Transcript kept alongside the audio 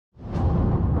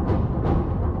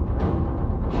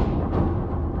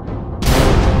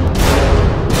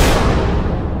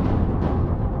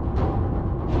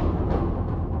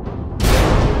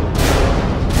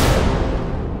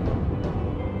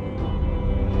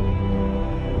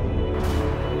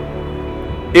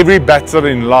Every battle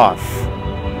in life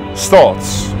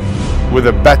starts with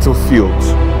a battlefield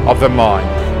of the mind.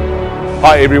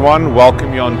 Hi everyone,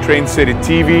 welcome you on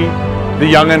TrendsetitTv, the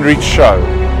Young and Rich show.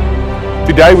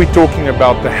 Today we're talking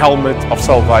about the helmet of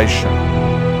salvation.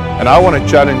 And I want to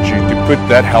challenge you to put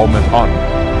that helmet on.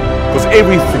 Because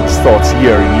everything starts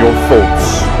here in your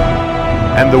thoughts.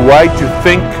 And the way to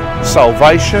think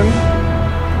salvation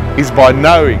is by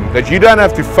knowing that you don't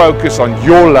have to focus on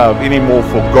your love anymore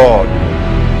for God,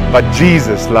 but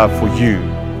Jesus' love for you.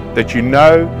 That you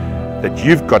know that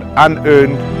you've got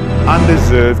unearned,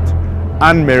 undeserved,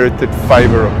 unmerited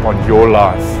favor upon your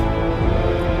life.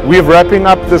 We're wrapping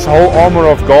up this whole armor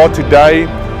of God today.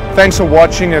 Thanks for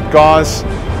watching it, guys.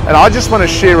 And I just want to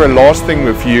share a last thing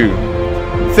with you.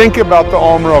 Think about the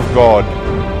armor of God.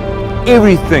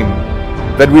 Everything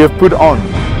that we have put on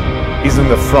is in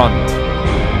the front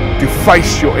to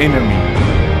face your enemy.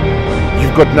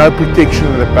 You've got no protection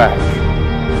in the back.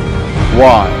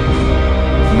 Why?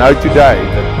 Know today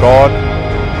that God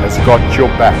has got your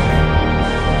back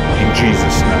in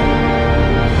Jesus' name.